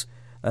Cowboys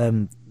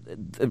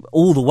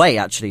all the way.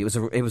 Actually,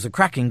 it was a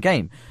cracking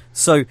game.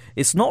 So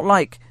it's not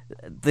like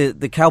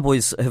the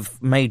Cowboys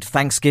have made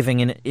Thanksgiving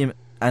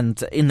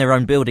in their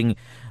own building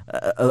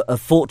a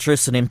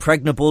fortress and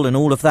impregnable and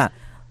all of that.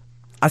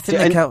 I think.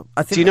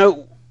 Do you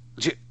know?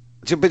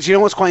 But do you know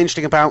what's quite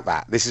interesting about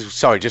that? This is,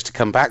 sorry, just to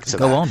come back to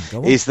go that.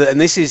 On. Is that,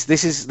 and this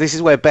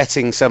is where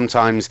betting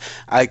sometimes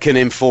can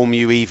inform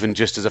you, even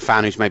just as a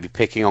fan who's maybe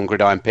picking on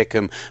Gridiron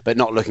Pick'em but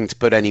not looking to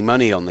put any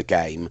money on the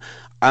game.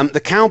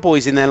 The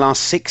Cowboys, in their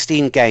last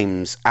 16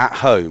 games at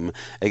home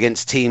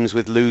against teams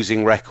with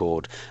losing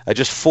record, are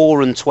just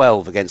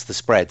 4-12 against the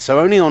spread. So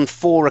only on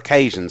 4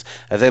 occasions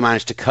have they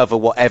managed to cover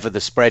whatever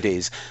the spread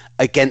is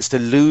against a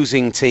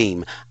losing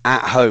team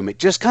at home. It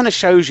just kind of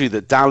shows you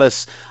that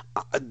Dallas,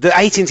 the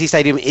AT&T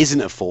Stadium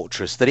isn't a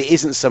fortress, that it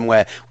isn't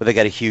somewhere where they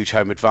get a huge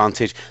home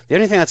advantage. The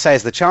only thing I'd say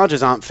is the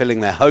Chargers aren't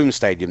filling their home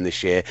stadium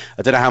this year.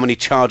 I don't know how many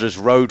Chargers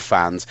road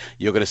fans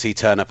you're going to see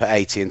turn up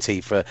at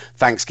AT&T for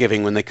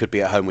Thanksgiving when they could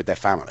be at home with their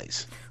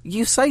families.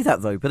 You say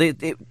that, though, but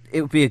it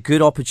would be a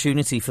good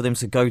opportunity for them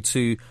to go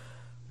to,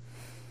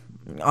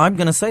 I'm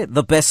going to say it,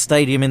 the best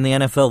stadium in the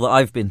NFL that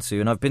I've been to.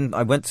 And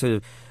I went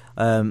to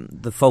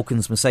the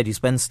Falcons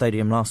Mercedes-Benz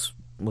Stadium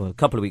a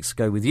couple of weeks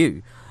ago with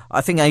you. I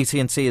think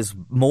AT&T is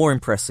more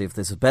impressive.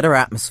 There's a better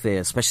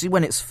atmosphere, especially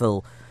when it's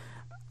full.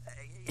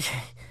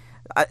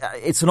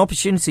 It's an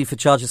opportunity for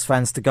Chargers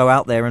fans to go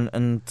out there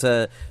and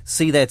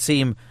see their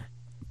team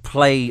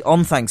play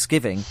on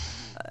Thanksgiving,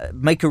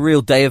 make a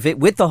real day of it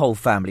with the whole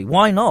family.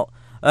 Why not?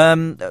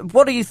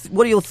 What are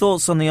your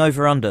thoughts on the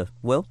over/under,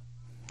 Will?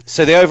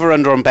 So the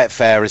over-under on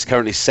Betfair is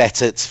currently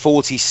set at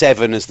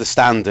 47 as the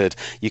standard.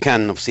 You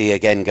can obviously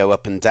again go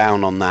up and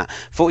down on that.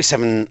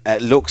 47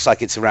 looks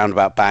like it's around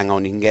about bang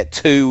on. You can get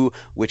 2,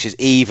 which is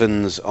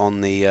evens on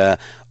the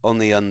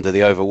under,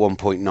 the over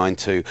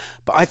 1.92.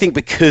 But I think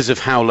because of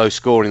how low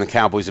scoring the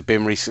Cowboys have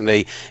been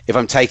recently, if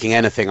I'm taking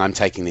anything, I'm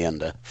taking the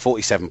under.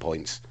 47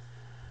 points.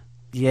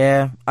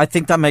 Yeah, I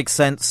think that makes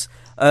sense.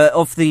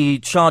 Of the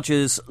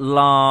Chargers'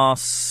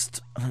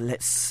 last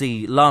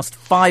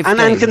 5 games.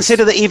 And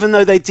consider that even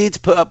though they did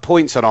put up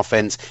points on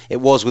offense,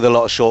 it was with a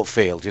lot of short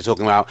field. You're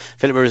talking about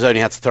Philip Rivers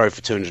only had to throw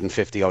for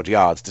 250 odd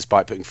yards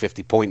despite putting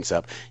 50 points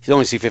up. If you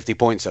only see 50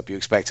 points up, you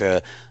expect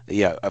a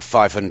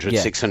 500,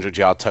 600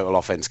 yard total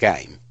offense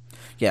game.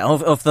 Yeah,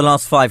 of the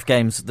last 5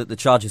 games that the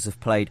Chargers have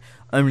played,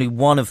 only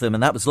one of them,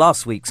 and that was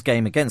last week's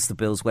game against the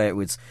Bills, where it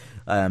was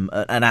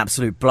an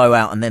absolute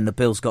blowout, and then the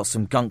Bills got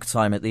some gunk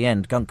time at the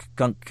end, gunk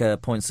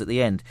points at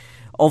the end.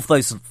 Of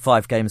those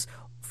 5 games,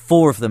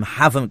 4 of them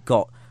haven't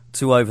got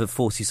to over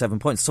 47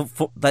 points. So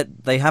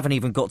they haven't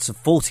even got to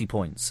 40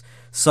 points.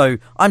 So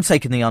I'm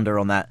taking the under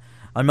on that.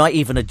 I might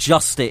even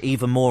adjust it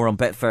even more on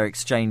Betfair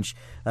Exchange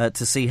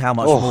to see how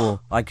much more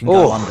I can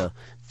go under.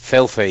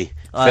 Filthy.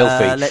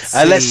 Let's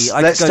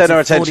turn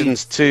our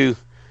attentions to...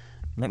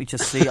 Let me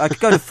just see. I could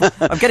go to.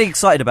 I'm getting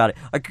excited about it.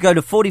 I could go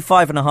to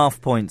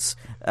 45.5 points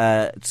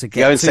to get.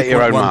 Go and set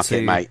your own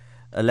market, mate.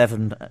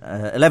 11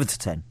 to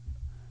 10.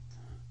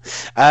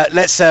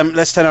 Let's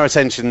turn our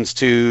attentions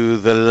to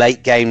the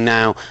late game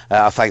now.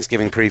 Our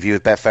Thanksgiving preview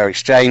with Betfair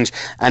Exchange,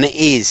 and it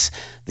is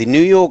The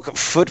New York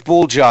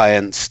Football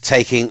Giants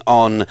taking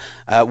on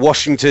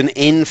Washington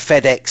in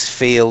FedEx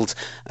Field.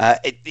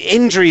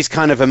 Injury is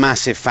kind of a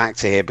massive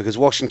factor here because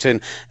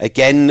Washington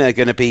again are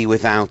going to be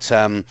without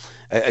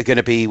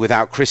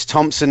Chris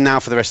Thompson now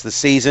for the rest of the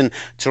season.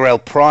 Terrell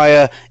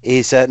Pryor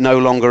is no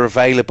longer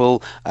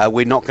available.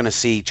 We're not going to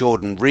see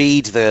Jordan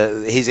Reed.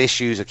 His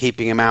issues are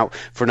keeping him out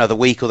for another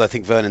week, although I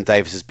think Vernon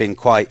Davis has been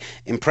quite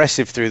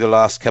impressive through the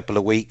last couple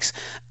of weeks.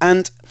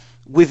 And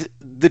with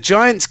the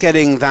Giants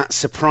getting that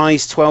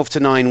surprise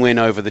 12-9 win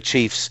over the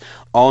Chiefs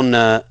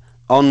on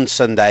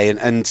Sunday,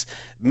 and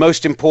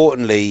most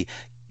importantly,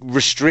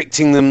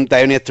 restricting them,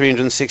 they only had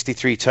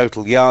 363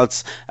 total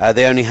yards.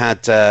 They only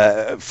had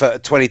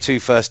 22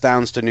 first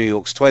downs to New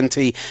York's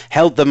 20,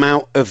 held them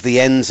out of the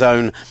end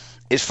zone.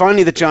 It's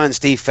finally the Giants'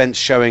 defense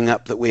showing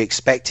up that we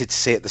expected to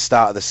see at the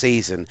start of the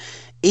season.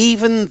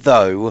 Even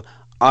though,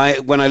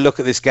 when I look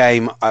at this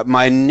game,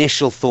 my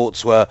initial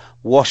thoughts were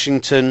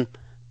Washington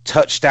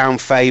touchdown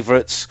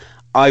favourites.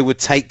 I would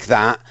take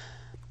that.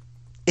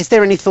 Is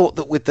there any thought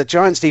that with the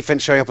Giants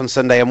defence showing up on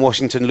Sunday and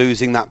Washington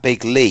losing that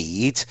big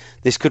lead,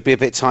 this could be a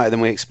bit tighter than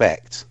we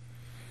expect?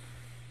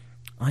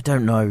 I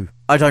don't know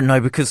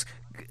because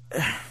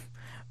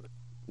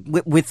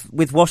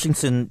with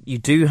Washington, you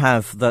do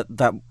have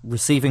that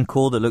receiving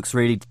core that looks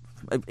really,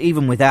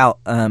 even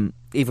without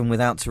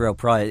Terrell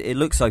Pryor, it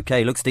looks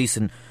okay, it looks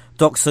decent.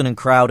 Doxson and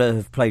Crowder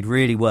have played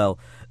really well.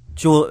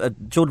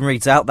 Jordan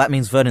Reed's out, that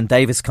means Vernon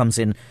Davis comes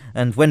in,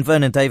 and when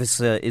Vernon Davis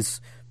is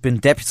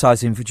been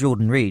deputising for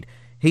Jordan Reed,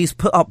 he's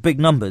put up big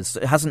numbers.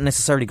 It hasn't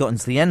necessarily got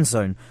into the end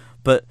zone,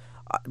 but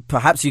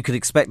perhaps you could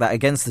expect that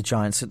against the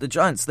Giants. The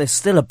Giants, they're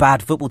still a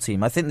bad football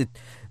team. I think that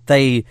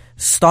they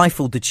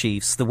stifled the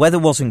Chiefs. The weather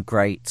wasn't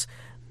great,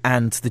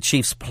 and the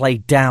Chiefs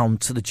played down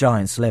to the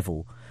Giants'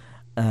 level.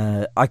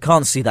 I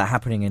can't see that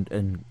happening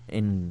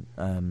in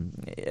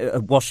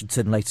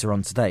Washington later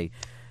on today.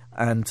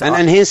 And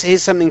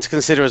here's something to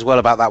consider as well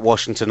about that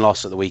Washington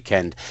loss at the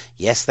weekend.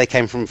 Yes, they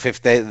came from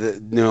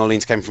New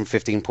Orleans came from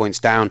 15 points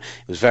down.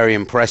 It was very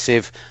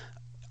impressive.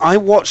 I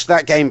watched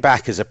that game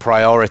back as a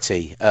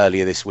priority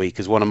earlier this week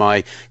as one of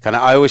my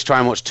I always try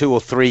and watch 2 or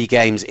 3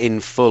 games in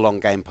full on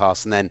Game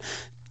Pass and then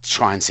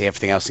try and see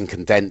everything else in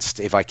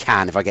condensed if I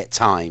get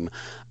time.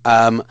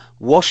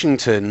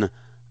 Washington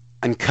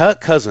and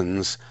Kirk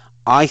Cousins,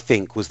 I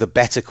think, was the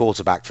better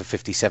quarterback for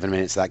 57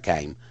 minutes of that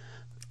game.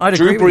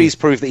 Drew Brees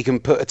proved that he can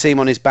put a team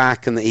on his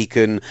back and that he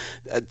can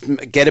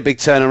get a big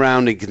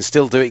turnaround. He can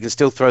still do it. He can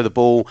still throw the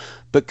ball.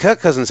 But Kirk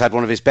Cousins had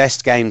one of his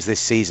best games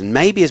this season,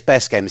 maybe his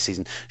best game this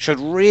season.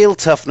 Showed real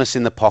toughness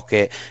in the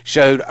pocket,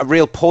 showed a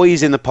real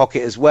poise in the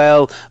pocket as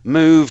well,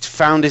 moved,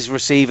 found his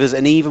receivers,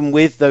 and even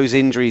with those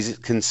injuries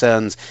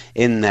concerns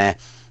in there.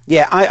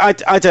 Yeah,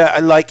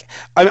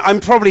 I'm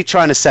probably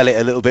trying to sell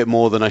it a little bit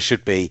more than I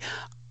should be.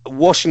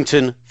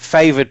 Washington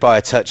favoured by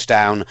a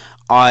touchdown.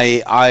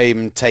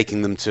 I'm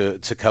taking them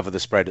to cover the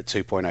spread at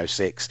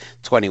 2.06,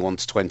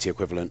 21-20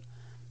 equivalent.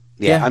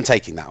 Yeah, I'm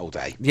taking that all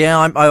day. Yeah,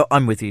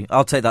 I'm with you.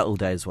 I'll take that all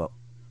day as well.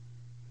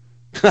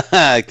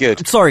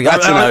 Good. Sorry,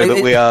 glad to know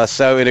that we are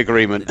so in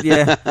agreement.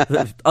 Yeah,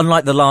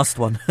 unlike the last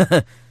one.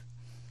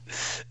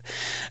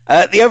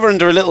 The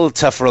over-under a little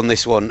tougher on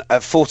this one,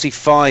 at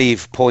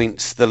 45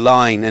 points the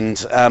line, and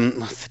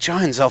the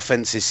Giants'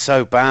 offense is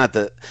so bad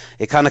that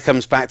it kind of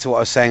comes back to what I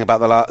was saying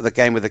about the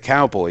game with the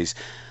Cowboys.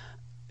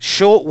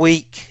 Short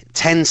week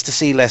tends to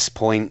see less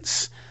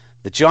points.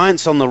 The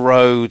Giants on the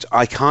road,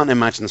 I can't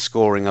imagine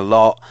scoring a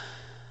lot.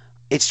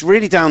 It's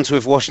really down to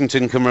if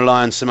Washington can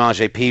rely on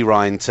Samaje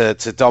Perine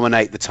to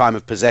dominate the time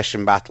of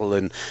possession battle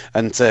and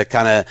to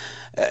kind of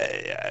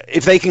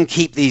if they can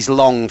keep these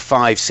long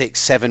 5, 6,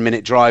 7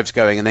 minute drives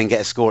going and then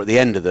get a score at the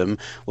end of them,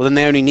 well then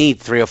they only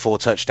need 3 or 4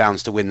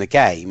 touchdowns to win the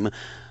game.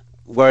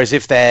 Whereas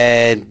if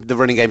the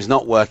running game's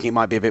not working, it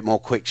might be a bit more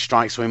quick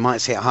strikes, so we might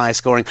see it higher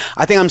scoring.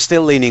 I think I'm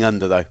still leaning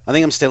under though. Do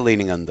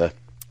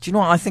you know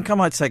what? I think I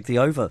might take the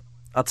over.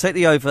 I'll take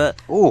the over.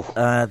 Oh,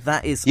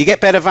 that is. You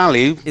get better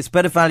value. It's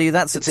better value.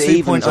 That's at 2.02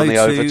 evens on the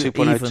over.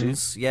 2.02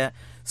 evens. Yeah.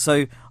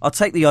 So I'll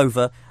take the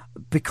over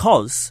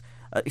because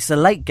it's a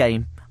late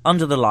game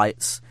under the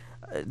lights.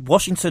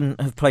 Washington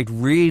have played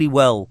really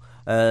well.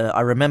 I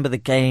remember the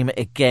game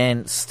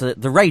against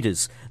the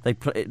Raiders. They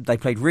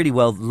played really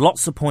well.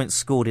 Lots of points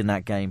scored in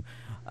that game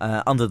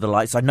under the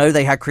lights. I know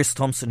they had Chris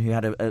Thompson who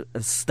had a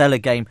stellar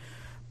game,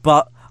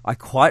 but I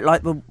quite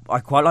like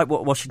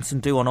what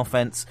Washington do on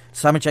offense.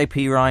 Samaje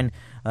Perine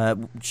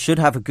should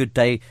have a good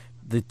day.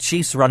 The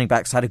Chiefs running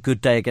backs had a good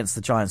day against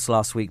the Giants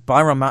last week.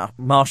 Byron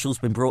Marshall's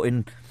been brought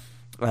in.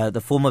 The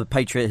former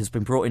Patriot has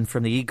been brought in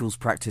from the Eagles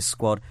practice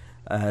squad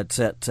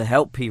to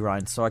help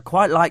Perine. So I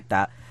quite like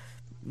that.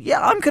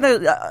 Yeah, I'm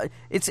gonna.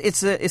 It's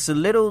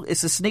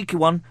a sneaky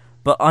one,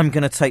 but I'm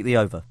gonna take the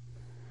over.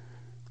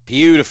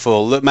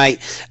 Beautiful. Look, mate,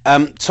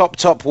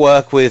 top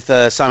work with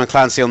Simon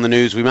Clancy on the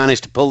news. We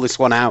managed to pull this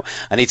one out.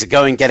 I need to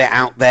go and get it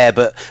out there.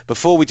 But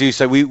before we do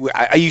so,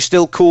 are you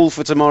still cool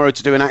for tomorrow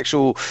to do an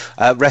actual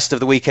rest of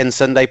the weekend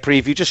Sunday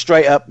preview? Just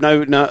straight up,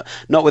 no,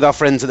 not with our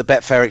friends at the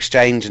Betfair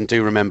Exchange. And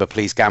do remember,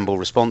 please gamble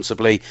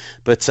responsibly.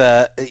 But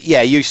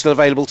yeah, are you still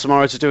available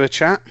tomorrow to do a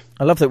chat?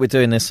 I love that we're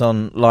doing this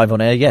live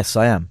on air. Yes,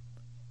 I am.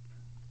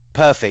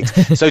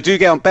 Perfect. So do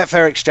get on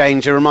Betfair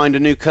Exchange. A reminder,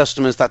 new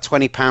customers, that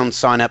 £20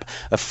 sign up,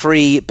 a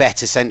free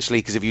bet essentially,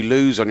 because if you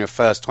lose on your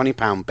first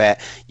 £20 bet,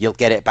 you'll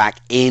get it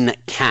back in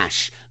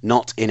cash,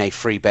 not in a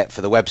free bet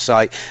for the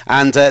website.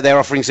 And they're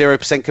offering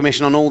 0%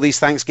 commission on all these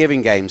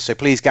Thanksgiving games. So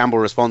please gamble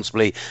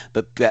responsibly.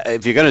 But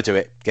if you're going to do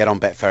it, get on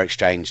Betfair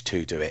Exchange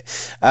to do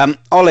it.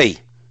 Ollie,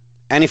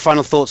 any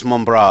final thoughts,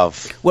 Mon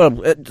Brave?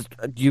 Well,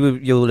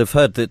 you'll have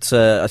heard that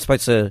I spoke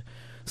to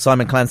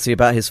Simon Clancy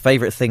about his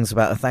favourite things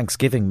about a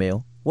Thanksgiving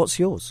meal. What's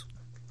yours?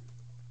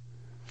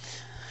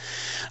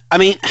 I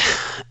mean,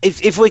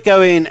 if we're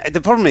going, the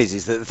problem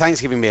is that the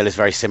Thanksgiving meal is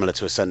very similar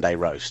to a Sunday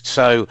roast.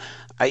 So,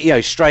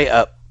 straight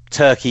up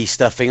turkey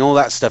stuffing, all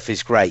that stuff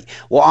is great.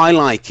 What I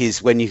like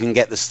is when you can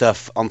get the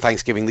stuff on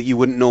Thanksgiving that you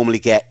wouldn't normally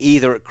get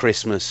either at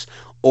Christmas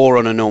or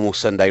on a normal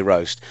Sunday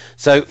roast.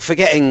 So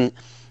forgetting,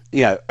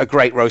 a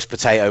great roast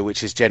potato,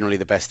 which is generally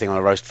the best thing on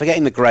a roast,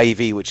 forgetting the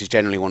gravy, which is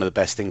generally one of the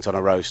best things on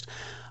a roast,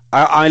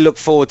 I look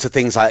forward to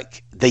things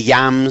like the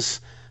yams,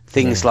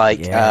 things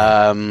like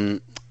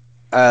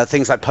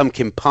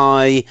pumpkin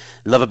pie.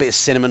 Love a bit of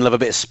cinnamon. Love a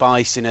bit of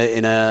spice in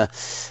a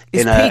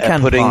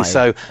pudding. Pie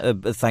so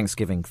a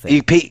Thanksgiving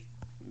thing.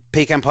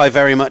 Pecan pie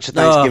very much a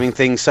Thanksgiving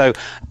thing. So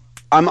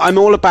I'm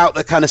all about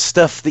the kind of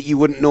stuff that you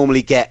wouldn't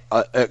normally get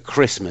at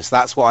Christmas.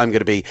 That's what I'm going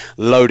to be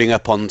loading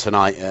up on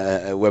tonight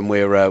when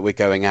we're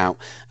going out.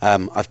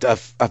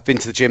 I've been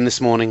to the gym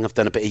this morning. I've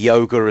done a bit of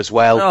yoga as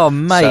well. Oh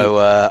mate, so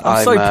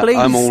I'm so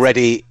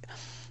pleased.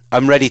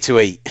 I'm ready to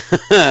eat.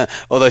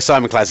 Although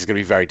Simon Clancy is going to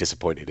be very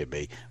disappointed in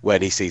me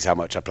when he sees how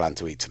much I plan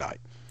to eat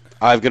tonight.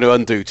 I'm going to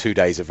undo 2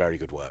 days of very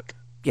good work.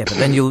 Yeah, but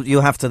then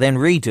you'll have to then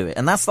redo it,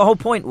 and that's the whole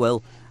point,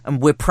 Will.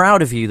 And we're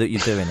proud of you that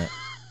you're doing it.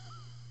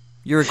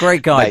 You're a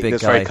great guy, mate, big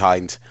that's guy. Very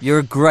kind. You're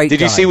a great guy.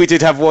 Did you see we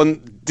did have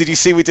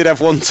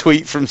one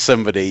tweet from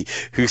somebody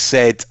who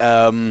said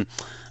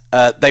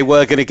they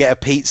were going to get a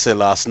pizza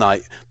last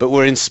night, but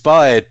were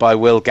inspired by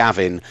Will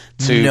Gavin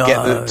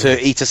to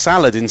eat a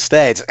salad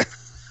instead.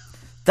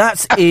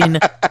 That's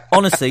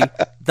honestly,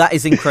 that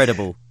is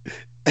incredible.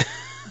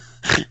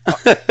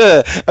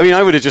 I mean,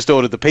 I would have just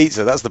ordered the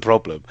pizza. That's the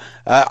problem.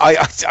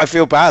 I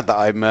feel bad that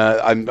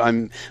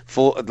I'm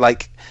for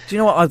like. Do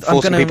you know what?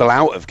 Forcing people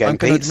out of getting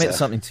pizza. I'm going to admit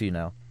something to you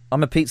now.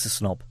 I'm a pizza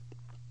snob.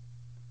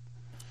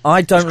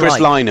 I don't Chris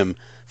Lynham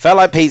felt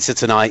like pizza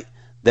tonight.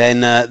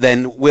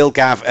 Then Will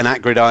Gav and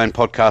At Gridiron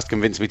podcast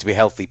convinced me to be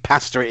healthy.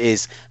 Pasta it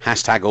is.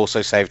 #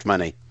 also saved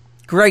money.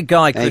 Great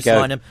guy, Chris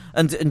Lynham.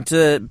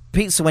 And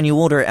pizza, when you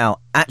order it out,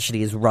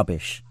 actually is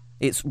rubbish.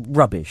 It's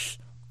rubbish.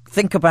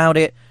 Think about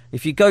it.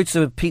 If you go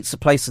to a pizza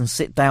place and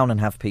sit down and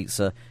have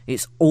pizza,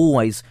 it's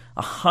always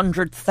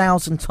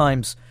 100,000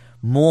 times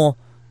more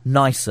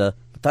nicer.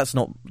 That's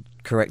not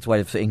correct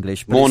way for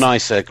English. But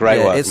nicer,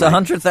 great work. It's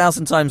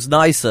 100,000 times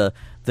nicer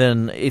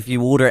than if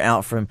you order it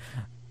out from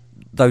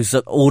those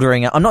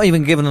ordering it. I'm not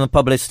even giving them the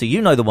publicity.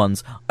 You know the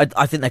ones.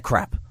 I think they're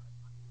crap.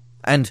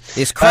 And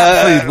it's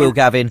crap food, Will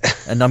Gavin,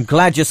 and I'm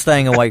glad you're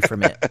staying away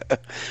from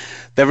it.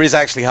 There is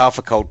actually half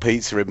a cold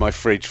pizza in my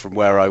fridge from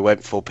where I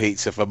went for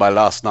pizza for my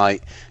last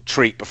night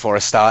treat before I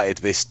started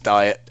this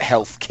diet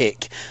health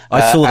kick.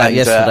 I saw that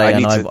yesterday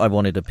and I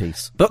wanted a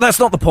piece. But that's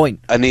not the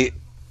point. And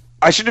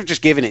I should have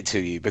just given it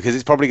to you because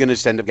it's probably going to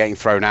just end up getting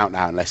thrown out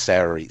now unless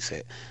Sarah eats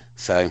it.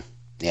 So,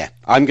 yeah,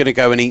 I'm going to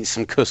go and eat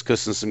some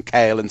couscous and some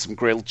kale and some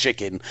grilled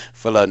chicken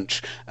for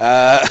lunch.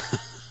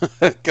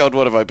 God,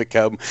 what have I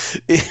become?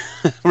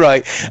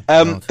 Right.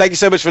 Thank you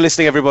so much for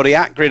listening, everybody.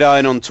 At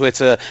Gridiron on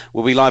Twitter.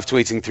 We'll be live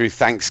tweeting through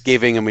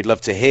Thanksgiving, and we'd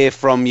love to hear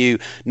from you.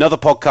 Another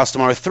podcast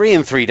tomorrow, 3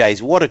 in 3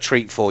 days. What a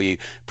treat for you,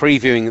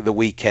 previewing the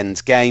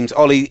weekend's games.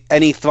 Ollie,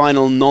 any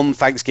final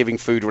non-Thanksgiving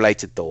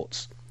food-related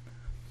thoughts?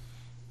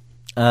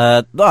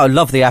 I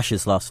love the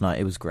Ashes last night.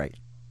 It was great.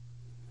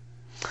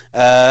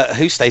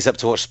 Who stays up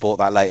to watch sport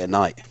that late at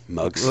night?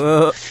 Mugs.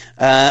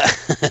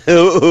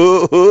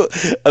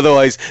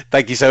 Otherwise,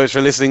 thank you so much for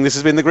listening. This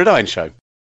has been The Gridiron Show.